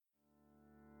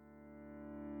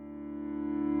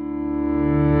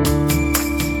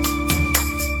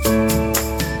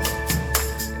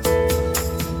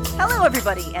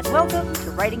everybody, and welcome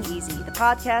to Writing Easy, the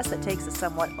podcast that takes the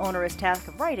somewhat onerous task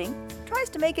of writing and tries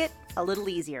to make it a little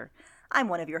easier. I'm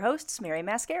one of your hosts, Mary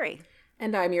Mascari.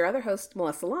 And I'm your other host,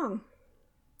 Melissa Long.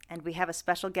 And we have a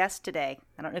special guest today.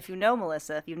 I don't know if you know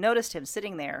Melissa, if you've noticed him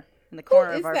sitting there in the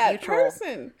corner of our mutual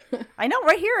person? I know,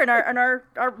 right here in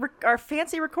our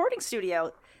fancy recording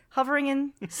studio, hovering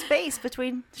in space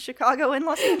between Chicago and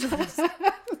Los Angeles.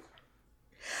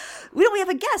 We have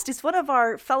a guest. It's one of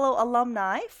our fellow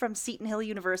alumni from Seton Hill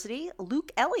University,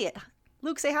 Luke Elliott.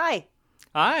 Luke, say hi.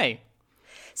 Hi.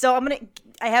 So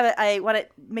I want to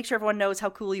make sure everyone knows how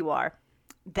cool you are.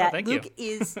 That thank Luke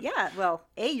you. is,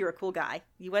 you're a cool guy.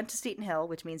 You went to Seton Hill,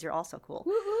 which means you're also cool.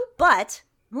 Woo-hoo. But,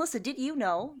 Melissa, did you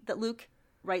know that Luke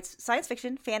writes science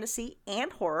fiction, fantasy,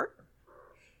 and horror?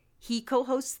 He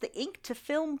co-hosts the Ink to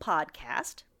Film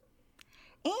podcast.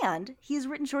 And he has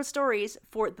written short stories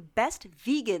for the Best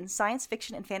Vegan Science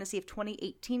Fiction and Fantasy of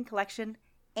 2018 collection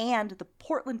and the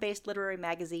Portland-based literary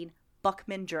magazine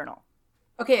Buckman Journal.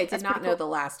 Okay, I did not know the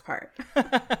last part. You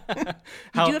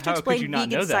do have to explain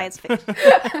vegan science fiction.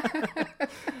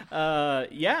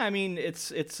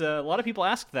 It's a lot of people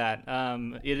ask that.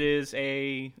 It is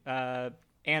a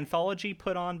anthology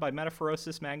put on by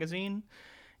Metaphorosis magazine.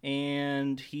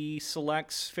 And he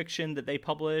selects fiction that they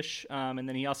publish, and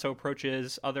then he also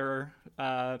approaches other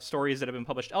stories that have been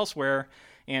published elsewhere.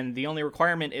 And the only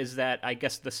requirement is that I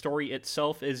guess the story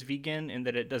itself is vegan and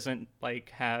that it doesn't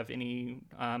have any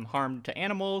harm to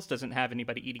animals, doesn't have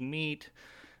anybody eating meat,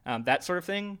 that sort of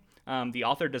thing. The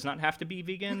author does not have to be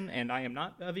vegan, and I am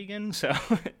not a vegan, so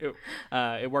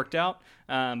it worked out.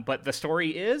 But the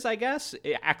story is, I guess,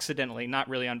 accidentally, not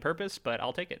really on purpose, but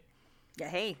I'll take it. Yeah,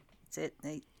 hey.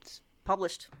 It's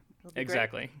published.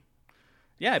 Exactly. Great.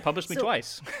 Yeah, it published me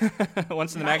twice.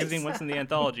 Once in the magazine, once in the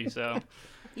anthology. So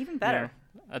even better.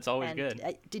 That's always good.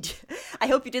 I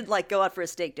hope you didn't go out for a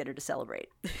steak dinner to celebrate.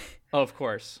 Oh, of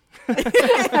course. No,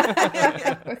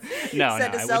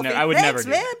 I would Thanks, never do.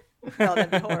 Man. No,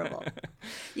 that'd be horrible.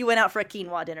 You went out for a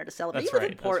quinoa dinner to celebrate. That's you live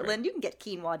right, in Portland. You can get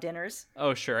quinoa dinners.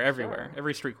 Oh, sure. Everywhere.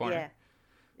 Every street corner.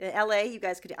 Yeah. In LA, you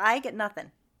guys could. I get nothing.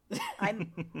 I'm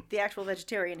the actual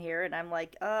vegetarian here, and I'm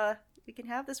like, we can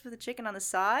have this with the chicken on the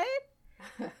side?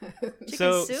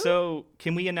 Chicken soup? So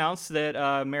can we announce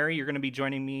that, Mary, you're going to be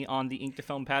joining me on the Ink to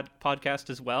Film podcast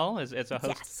as well, as a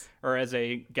host or as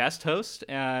a guest host?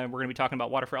 We're going to be talking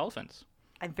about Water for Elephants.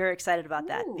 I'm very excited about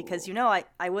that because,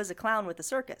 I was a clown with the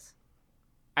circus.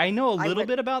 I know a little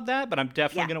bit about that, but I'm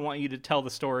definitely going to want you to tell the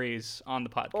stories on the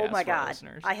podcast. Oh my God.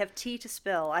 Listeners. I have tea to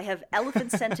spill. I have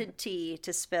elephant-scented tea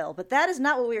to spill. But that is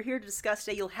not what we're here to discuss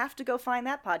today. You'll have to go find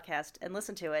that podcast and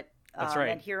listen to it. That's right.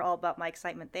 And hear all about my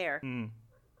excitement there. Mm.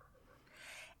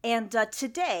 And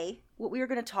today, what we are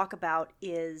going to talk about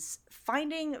is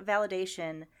finding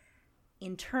validation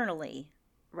internally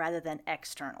rather than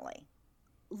externally.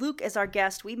 Luke, as our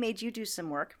guest, we made you do some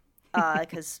work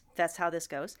because that's how this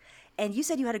goes. And you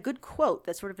said you had a good quote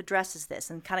that sort of addresses this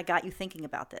and kind of got you thinking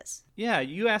about this. Yeah,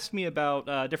 you asked me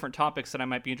about different topics that I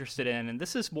might be interested in, and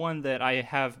this is one that I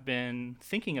have been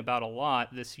thinking about a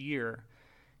lot this year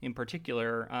in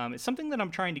particular. It's something that I'm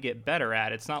trying to get better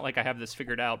at. It's not like I have this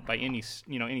figured out by any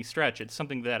stretch. It's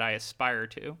something that I aspire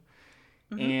to.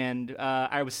 Mm-hmm. And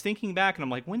I was thinking back, and I'm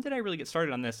like, when did I really get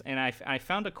started on this? And I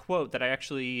found a quote that I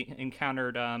actually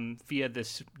encountered via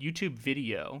this YouTube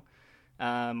video,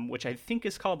 which I think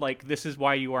is called, This Is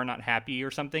Why You Are Not Happy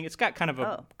or something. It's got kind of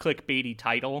a clickbaity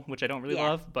title, which I don't really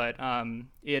love, but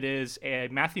it is a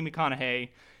Matthew McConaughey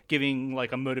giving, a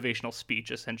motivational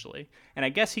speech, essentially. And I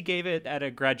guess he gave it at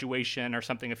a graduation or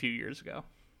something a few years ago.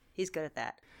 He's good at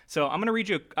that. So I'm going to read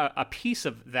you a piece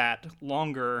of that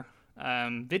longer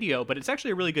video, but it's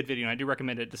actually a really good video, and I do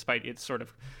recommend it despite its sort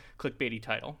of clickbaity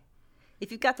title.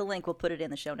 If you've got the link, we'll put it in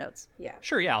the show notes. Yeah.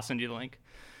 Sure, yeah, I'll send you the link.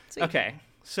 Sweet. Okay,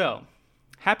 so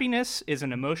happiness is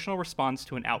an emotional response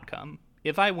to an outcome.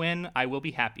 If I win, I will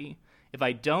be happy. If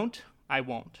I don't, I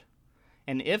won't.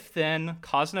 An if-then,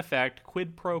 cause and effect,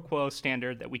 quid pro quo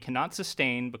standard that we cannot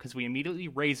sustain because we immediately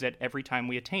raise it every time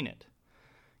we attain it.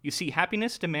 You see,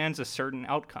 happiness demands a certain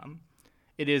outcome.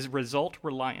 It is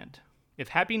result-reliant. If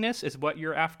happiness is what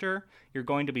you're after, you're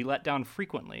going to be let down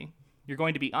frequently. You're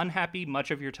going to be unhappy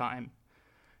much of your time.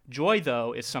 Joy,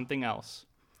 though, is something else.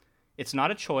 It's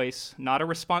not a choice, not a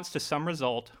response to some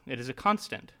result. It is a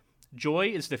constant. Joy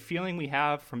is the feeling we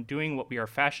have from doing what we are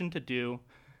fashioned to do,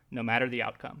 no matter the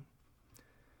outcome.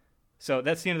 So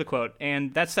that's the end of the quote.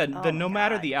 And that's the no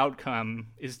matter the outcome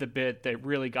is the bit that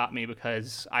really got me,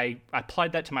 because I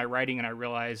applied that to my writing and I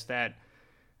realized that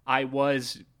I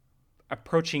was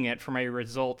approaching it from a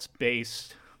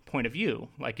results-based point of view.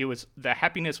 Like the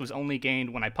happiness was only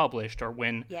gained when I published, or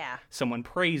when someone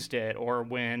praised it, or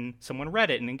when someone read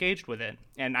it and engaged with it.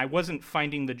 And I wasn't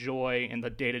finding the joy in the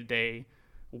day-to-day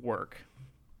work.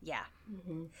 Yeah.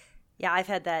 Mm-hmm. Yeah, I've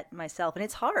had that myself. And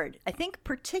it's hard, I think,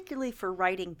 particularly for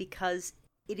writing, because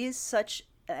it is such,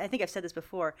 I think I've said this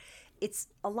before, it's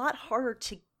a lot harder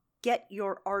to get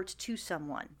your art to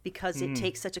someone because it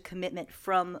takes such a commitment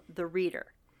from the reader,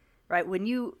 right? When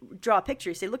you draw a picture,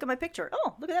 you say, look at my picture.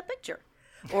 Oh, look at that picture.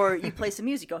 Or you play some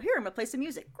music. Oh, here, I'm going to play some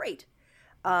music. Great.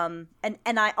 And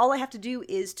all I have to do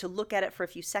is to look at it for a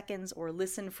few seconds or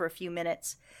listen for a few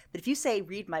minutes. But if you say,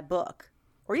 read my book,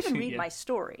 or even read my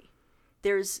story,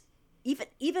 there's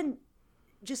even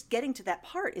just getting to that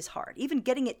part is hard. Even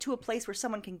getting it to a place where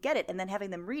someone can get it and then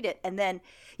having them read it. And then,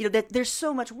 that there's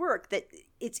so much work that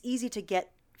it's easy to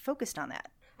get focused on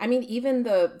that. I mean, even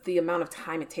the amount of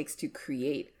time it takes to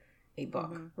create a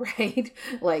book, right?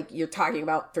 Like, you're talking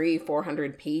about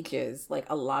 300-400 pages. Like,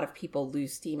 a lot of people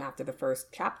lose steam after the first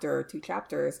chapter or 2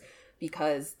 chapters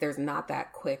because there's not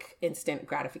that quick instant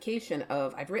gratification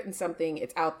of, I've written something,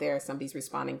 it's out there, somebody's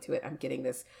responding to it, I'm getting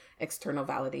this external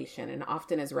validation. And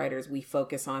often as writers, we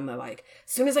focus on the, like,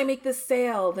 as soon as I make this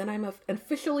sale, then I'm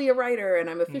officially a writer and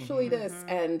I'm officially this.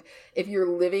 And if you're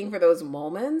living for those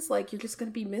moments, like, you're just going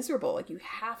to be miserable. Like, you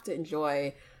have to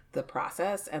enjoy the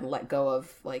process and let go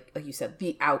of, like you said,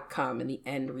 the outcome and the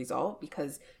end result,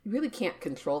 because you really can't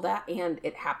control that. And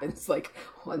it happens like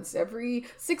once every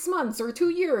 6 months or 2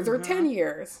 years or 10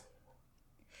 years.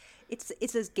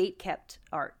 It's as gate-kept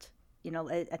art.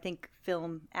 I think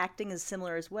film acting is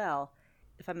similar as well.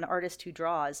 If I'm an artist who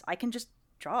draws, I can just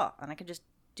draw and I can just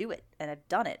do it, and I've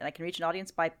done it, and I can reach an audience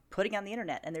by putting it on the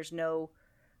internet, and there's no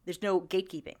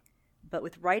gatekeeping. But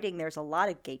with writing, there's a lot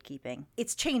of gatekeeping.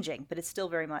 It's changing, but it's still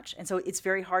very much. And so it's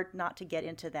very hard not to get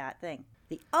into that thing.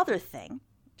 The other thing,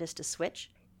 just to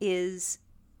switch, is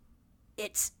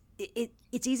it's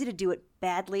easy to do it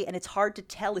badly, and it's hard to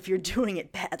tell if you're doing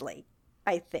it badly,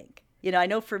 I think. I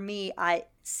know for me, I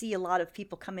see a lot of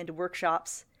people come into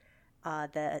workshops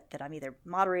that I'm either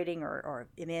moderating or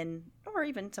am in, or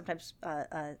even sometimes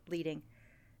leading.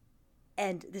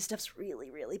 And this stuff's really,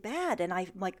 really bad. And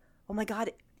I'm like, oh my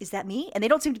God, is that me? And they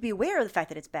don't seem to be aware of the fact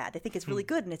that it's bad. They think it's really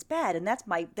good and it's bad. And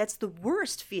that's the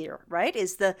worst fear, right?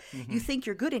 Is you think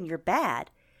you're good and you're bad.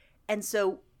 And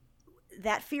so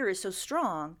that fear is so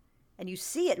strong, and you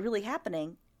see it really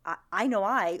happening. I know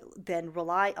I then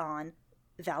rely on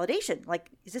validation. Like,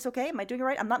 is this okay? Am I doing it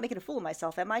right? I'm not making a fool of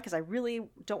myself, am I? Because I really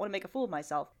don't want to make a fool of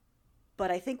myself.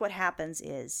 But I think what happens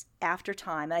is, after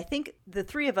time, and I think the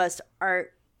three of us are,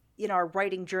 in our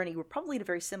writing journey, we're probably in a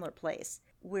very similar place,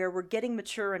 where we're getting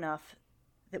mature enough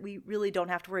that we really don't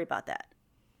have to worry about that.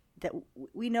 That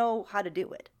we know how to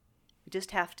do it. We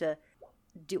just have to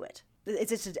do it.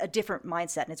 It's just a different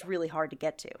mindset, and it's really hard to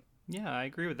get to. Yeah, I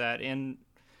agree with that. And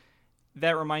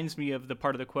that reminds me of the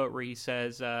part of the quote where he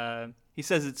says,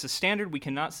 it's a standard we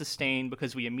cannot sustain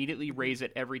because we immediately raise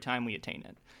it every time we attain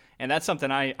it. And that's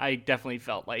something I definitely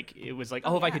felt like. It was like,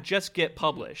 if I could just get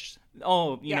published.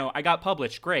 I got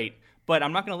published, great. But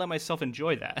I'm not going to let myself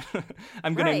enjoy that.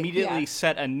 I'm going to immediately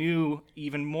set a new,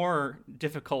 even more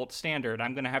difficult standard.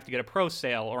 I'm going to have to get a pro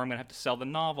sale, or I'm going to have to sell the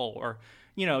novel, or,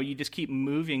 you just keep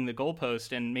moving the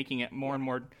goalpost and making it more and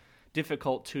more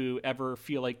difficult to ever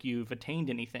feel like you've attained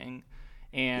anything.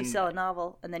 And you sell a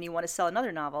novel, and then you want to sell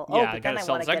another novel. Yeah, but then I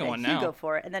want to get a Hugo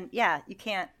for it. And then, you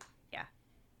can't.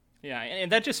 Yeah,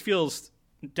 and that just feels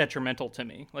detrimental to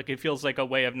me. Like, it feels like a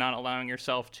way of not allowing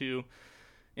yourself to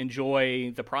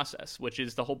enjoy the process, which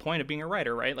is the whole point of being a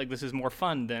writer, right? Like, this is more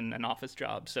fun than an office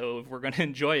job. So if we're going to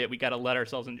enjoy it, we got to let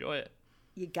ourselves enjoy it.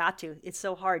 You got to. It's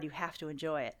so hard. You have to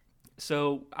enjoy it.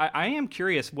 So I am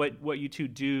curious what you two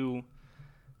do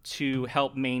to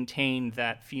help maintain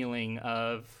that feeling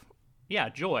of,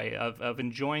 joy, of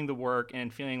enjoying the work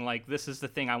and feeling like this is the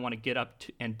thing I want to get up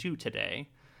to and do today,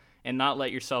 and not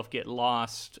let yourself get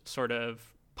lost sort of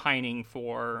pining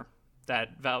for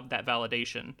that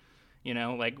validation.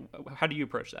 Like, how do you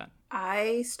approach that?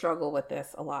 I struggle with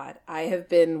this a lot. I have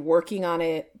been working on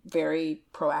it very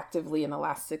proactively in the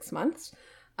last 6 months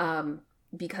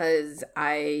because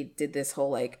I did this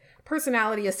whole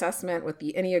personality assessment with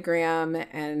the Enneagram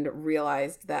and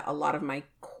realized that a lot of my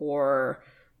core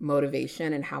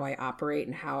motivation and how I operate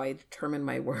and how I determine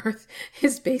my worth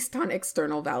is based on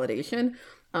external validation.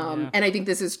 And I think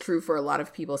this is true for a lot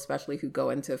of people, especially who go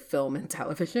into film and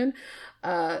television.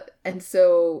 And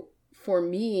so for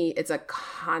me, it's a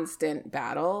constant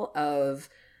battle of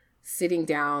sitting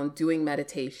down, doing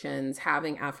meditations,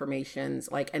 having affirmations,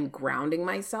 and grounding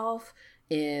myself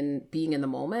in being in the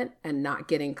moment and not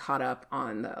getting caught up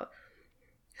on the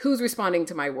who's responding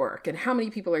to my work and how many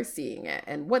people are seeing it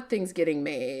and what things getting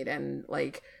made, and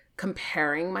like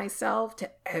comparing myself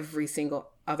to every single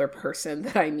other person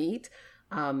that I meet.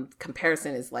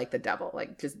 Comparison is like the devil.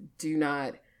 Like, just do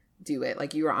not do it.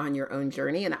 Like, you are on your own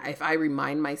journey. And if I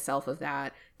remind myself of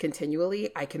that continually,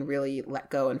 I can really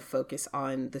let go and focus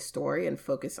on the story and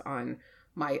focus on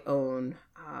my own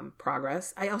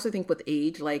progress. I also think with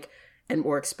age, like, and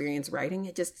more experience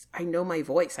writing, I know my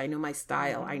voice, I know my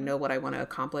style, I know what I want to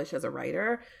accomplish as a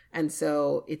writer. And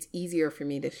so it's easier for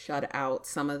me to shut out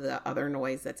some of the other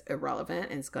noise that's irrelevant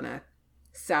and it's going to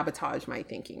sabotage my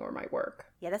thinking or my work.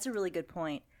 Yeah, that's a really good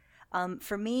point.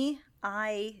 For me,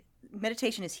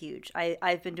 meditation is huge.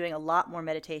 I've been doing a lot more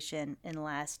meditation in the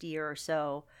last year or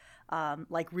so,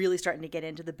 like really starting to get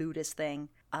into the Buddhist thing.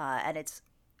 And it's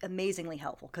amazingly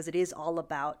helpful because it is all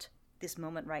about this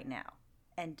moment right now.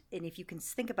 And if you can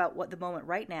think about what the moment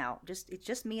right now, it's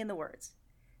just me and the words,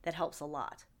 that helps a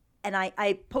lot. And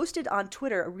I posted on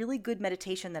Twitter a really good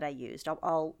meditation that I used.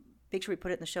 I'll make sure we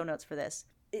put it in the show notes for this.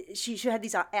 She had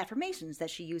these affirmations that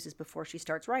she uses before she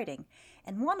starts writing.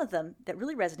 And one of them that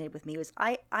really resonated with me was,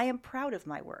 I am proud of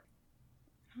my work.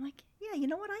 I'm like, yeah, you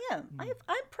know what, I am.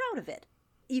 I'm proud of it.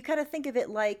 You kind of think of it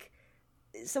like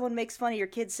someone makes fun of your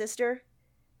kid's sister.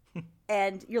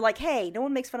 And you're like, hey, no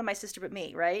one makes fun of my sister but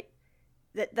me, right?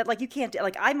 That like you can't,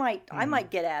 like I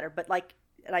might get at her, but like,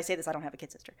 and I say this, I don't have a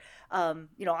kid sister.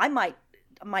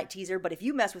 I might tease her, but if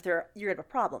you mess with her, you're gonna have a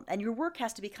problem. And your work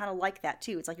has to be kind of like that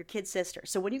too. It's like your kid sister.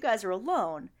 So when you guys are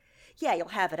alone, yeah, you'll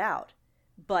have it out,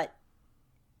 but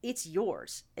it's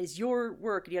yours. It's your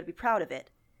work, and you got to be proud of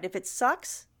it. And if it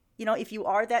sucks, if you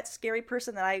are that scary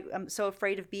person that I am so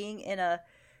afraid of being in a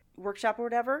workshop or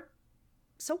whatever,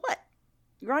 so what?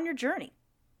 You're on your journey.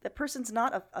 The person's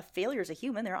not a failure as a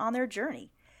human. They're on their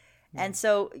journey. Yeah. And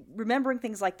so remembering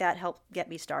things like that helped get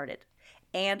me started.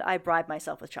 And I bribe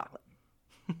myself with chocolate.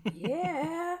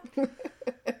 Yeah.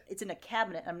 It's in a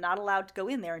cabinet. I'm not allowed to go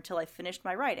in there until I finished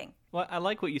my writing. Well, I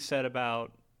like what you said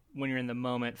about when you're in the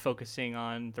moment focusing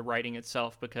on the writing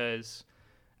itself, because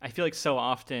I feel like so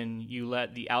often you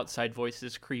let the outside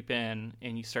voices creep in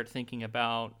and you start thinking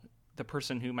about the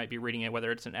person who might be reading it,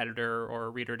 whether it's an editor or a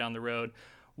reader down the road.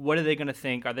 What are they going to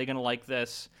think? Are they going to like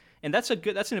this? And that's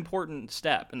an important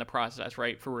step in the process,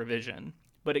 right, for revision.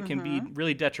 But it can be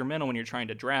really detrimental when you're trying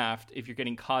to draft if you're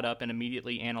getting caught up in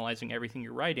immediately analyzing everything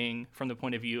you're writing from the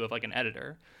point of view of like an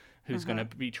editor who's going to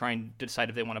be trying to decide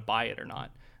if they want to buy it or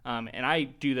not. And I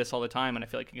do this all the time, and I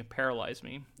feel like it can paralyze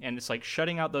me. And it's like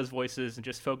shutting out those voices and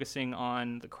just focusing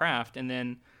on the craft. And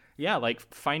then, yeah, like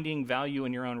finding value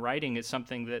in your own writing is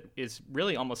something that is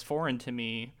really almost foreign to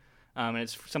me. And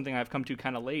it's something I've come to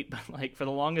kind of late, but like for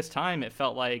the longest time, it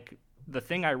felt like the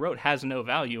thing I wrote has no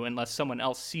value unless someone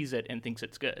else sees it and thinks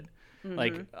it's good.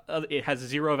 Like it has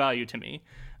zero value to me.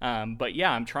 But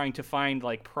yeah, I'm trying to find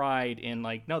like pride in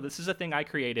like, no, this is a thing I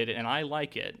created and I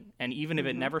like it. And even if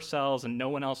it never sells and no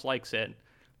one else likes it,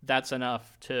 that's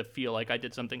enough to feel like I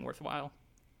did something worthwhile.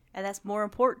 And that's more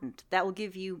important. That will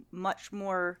give you much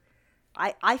more,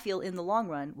 I feel in the long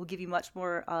run, will give you much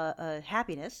more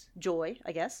happiness, joy,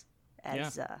 I guess,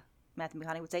 as Matthew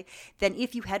McConaughey would say, than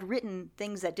if you had written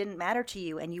things that didn't matter to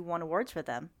you and you won awards for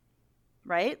them,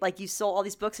 right? Like you sold all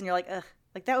these books and you're like, ugh,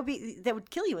 like that would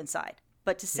kill you inside.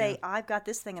 But to say, I've got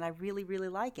this thing and I really, really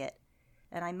like it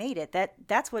and I made it,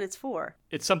 that's what it's for.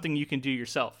 It's something you can do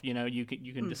yourself. You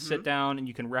can just sit down and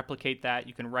you can replicate that.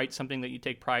 You can write something that you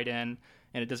take pride in,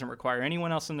 and it doesn't require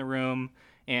anyone else in the room.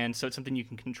 And so it's something you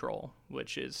can control,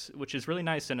 which is really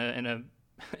nice in a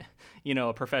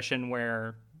a profession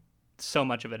where so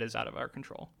much of it is out of our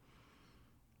control.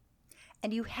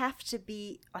 And you have to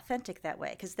be authentic that way,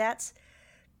 because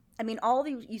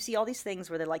you see all these things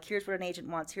where they're like, here's what an agent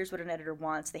wants, here's what an editor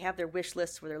wants. They have their wish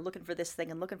lists where they're looking for this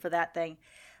thing and looking for that thing.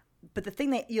 But the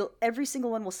thing that every single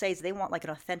one will say is they want like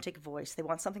an authentic voice. They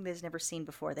want something they've never seen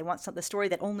before. They want the story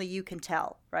that only you can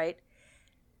tell, right?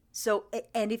 So,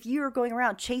 and if you're going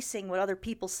around chasing what other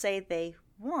people say they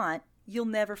want, you'll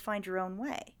never find your own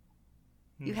way.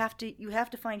 You have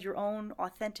to find your own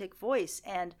authentic voice,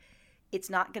 and it's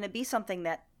not going to be something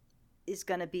that is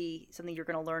going to be something you're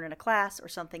going to learn in a class or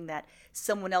something that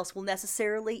someone else will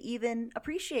necessarily even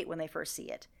appreciate when they first see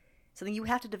it. Something you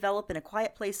have to develop in a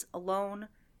quiet place alone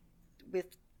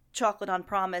with chocolate on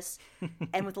promise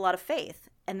and with a lot of faith.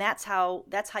 And that's how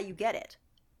you get it.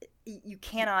 You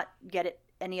cannot get it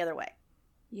any other way.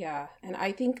 Yeah. And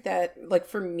I think that, like,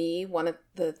 for me, one of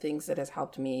the things that has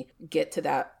helped me get to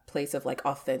that place of like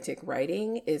authentic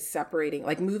writing is separating,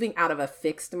 like moving out of a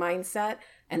fixed mindset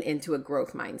and into a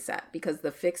growth mindset, because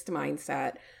the fixed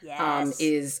mindset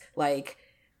is like,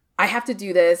 I have to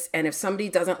do this, and if somebody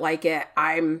doesn't like it,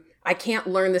 I can't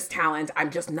learn this talent. I'm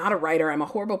just not a writer. I'm a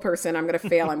horrible person. I'm going to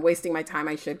fail. I'm wasting my time.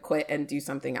 I should quit and do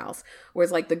something else.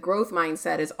 Whereas like the growth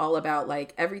mindset is all about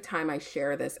like every time I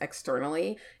share this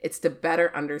externally, it's to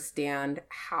better understand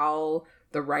how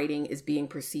the writing is being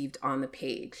perceived on the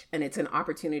page. And it's an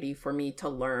opportunity for me to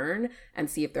learn and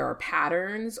see if there are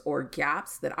patterns or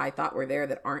gaps that I thought were there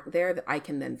that aren't there that I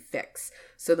can then fix.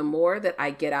 So the more that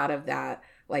I get out of that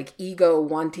like ego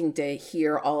wanting to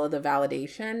hear all of the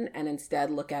validation and instead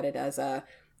look at it as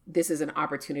this is an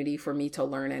opportunity for me to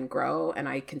learn and grow, and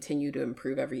I continue to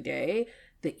improve every day,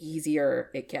 the easier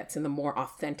it gets and the more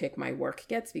authentic my work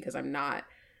gets, because I'm not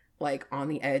like on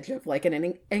the edge of like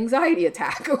an anxiety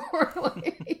attack or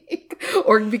like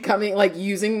or becoming like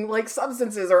using like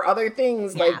substances or other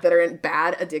things like that are in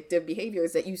bad addictive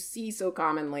behaviors that you see so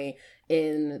commonly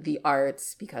in the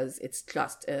arts, because it's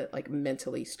just a like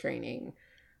mentally straining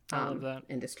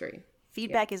industry.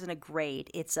 Feedback isn't a grade.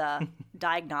 It's a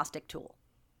diagnostic tool.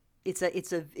 It's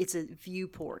a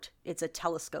viewport. It's a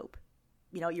telescope.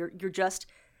 You know, you're just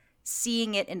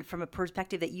seeing it from a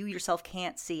perspective that you yourself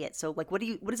can't see it. So like, what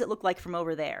does it look like from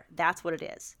over there? That's what it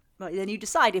is. Well, then you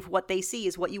decide if what they see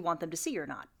is what you want them to see or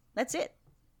not. That's it.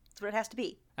 That's what it has to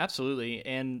be. Absolutely.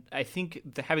 And I think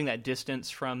having that distance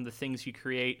from the things you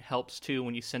create helps too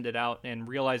when you send it out, and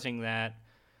realizing that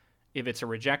if it's a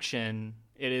rejection,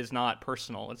 it is not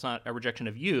personal. It's not a rejection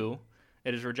of you.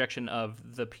 It is a rejection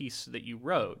of the piece that you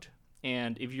wrote.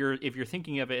 And if you're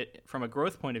thinking of it from a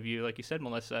growth point of view, like you said,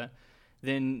 Melissa,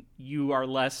 then you are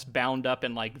less bound up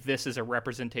in like, this is a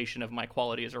representation of my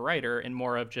quality as a writer, and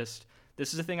more of just,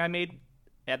 this is a thing I made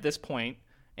at this point,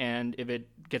 and if it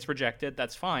gets rejected,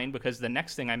 that's fine, because the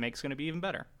next thing I make is going to be even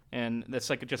better. And that's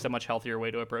like just a much healthier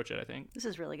way to approach it, I think. This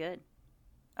is really good.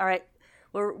 All right.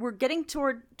 We're getting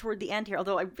toward the end here,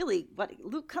 although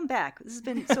Luke, come back. This has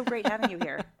been so great having you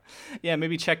here. Yeah,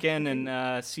 maybe check in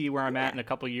and see where I'm at in a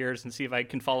couple of years and see if I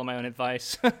can follow my own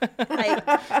advice.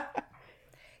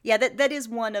 Yeah, that is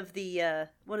one of the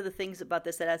things about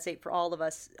this that I'd say for all of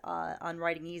us on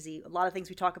Writing Easy. A lot of things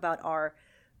we talk about are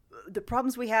the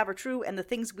problems we have are true, and the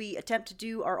things we attempt to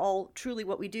do are all truly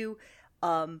what we do.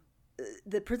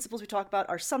 The principles we talk about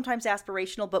are sometimes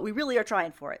aspirational, but we really are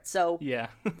trying for it. So yeah,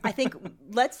 I think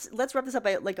let's wrap this up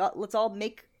by let's all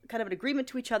make kind of an agreement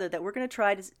to each other that we're going to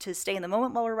try to stay in the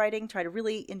moment while we're writing, try to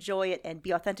really enjoy it and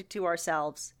be authentic to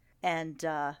ourselves. And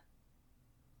yeah.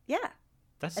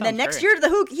 And then next year to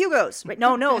the Hugos. Wait,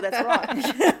 no, that's wrong.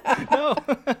 No.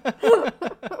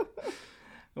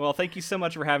 Well, thank you so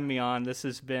much for having me on. This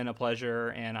has been a pleasure,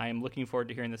 and I am looking forward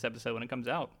to hearing this episode when it comes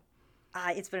out.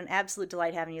 It's been an absolute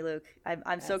delight having you, Luke.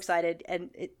 I'm so excited, and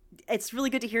it's really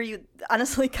good to hear you.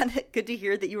 Honestly, kind of good to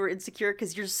hear that you were insecure,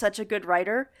 because you're such a good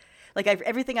writer. Like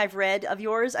everything I've read of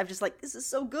yours, I'm just like, this is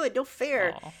so good, no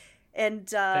fair. Aww. And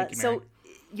thank you, Mary. So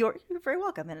you're very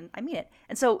welcome, and I mean it.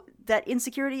 And so that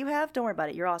insecurity you have, don't worry about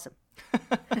it. You're awesome.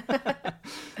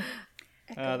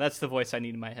 That's the voice I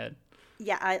need in my head.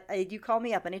 Yeah, you call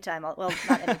me up anytime. Well,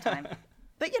 not anytime,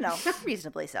 but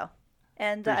reasonably so.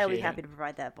 And I'll be happy to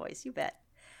provide that voice. You bet.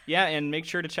 Yeah, and make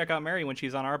sure to check out Mary when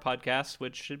she's on our podcast,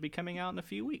 which should be coming out in a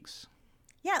few weeks.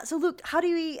 Yeah. So, Luke, how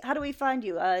do we find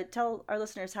you? Tell our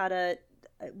listeners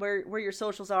where your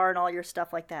socials are and all your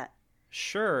stuff like that.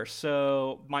 Sure.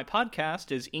 So my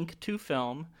podcast is Ink to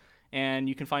Film, and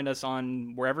you can find us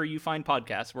on wherever you find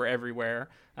podcasts. We're everywhere.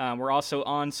 We're also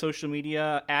on social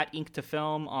media at Ink to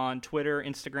Film on Twitter,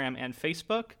 Instagram, and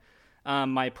Facebook.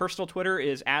 My personal Twitter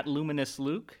is at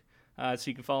LuminousLuke. So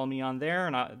you can follow me on there,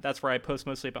 and that's where I post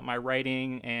mostly about my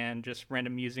writing and just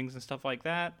random musings and stuff like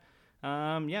that.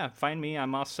 Find me.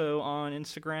 I'm also on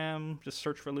Instagram. Just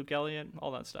search for Luke Elliott,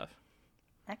 all that stuff.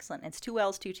 Excellent. It's 2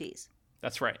 L's, 2 T's.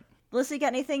 That's right. Melissa, you got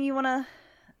anything you want to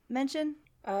mention?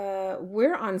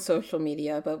 We're on social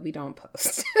media, but we don't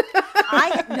post.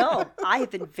 I have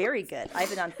been very good. I've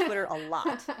been on Twitter a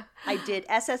lot. I did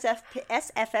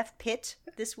SFF Pit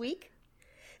this week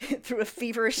through a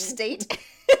feverish state.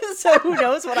 So who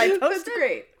knows what I posted? That's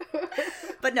great.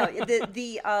 But no,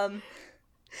 the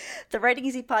Writing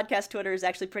Easy podcast Twitter is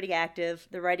actually pretty active.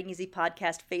 The Writing Easy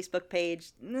podcast Facebook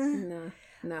page, no.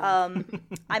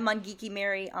 I'm on Geeky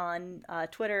Mary on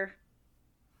Twitter.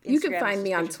 You can find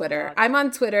me on Twitter. I'm on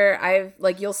Twitter.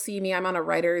 You'll see me. I'm on a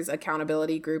writers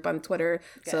accountability group on Twitter.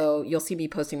 Good. So you'll see me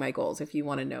posting my goals if you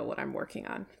want to know what I'm working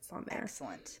on. It's on there.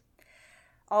 Excellent.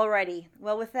 Alrighty.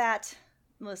 Well, with that,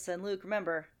 Melissa and Luke,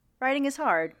 remember, writing is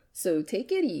hard. So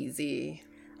take it easy.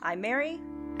 I'm Mary.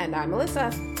 And I'm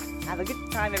Melissa. Have a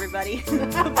good time, everybody.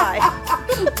 Bye.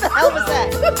 What the hell was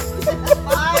that?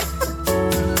 Bye.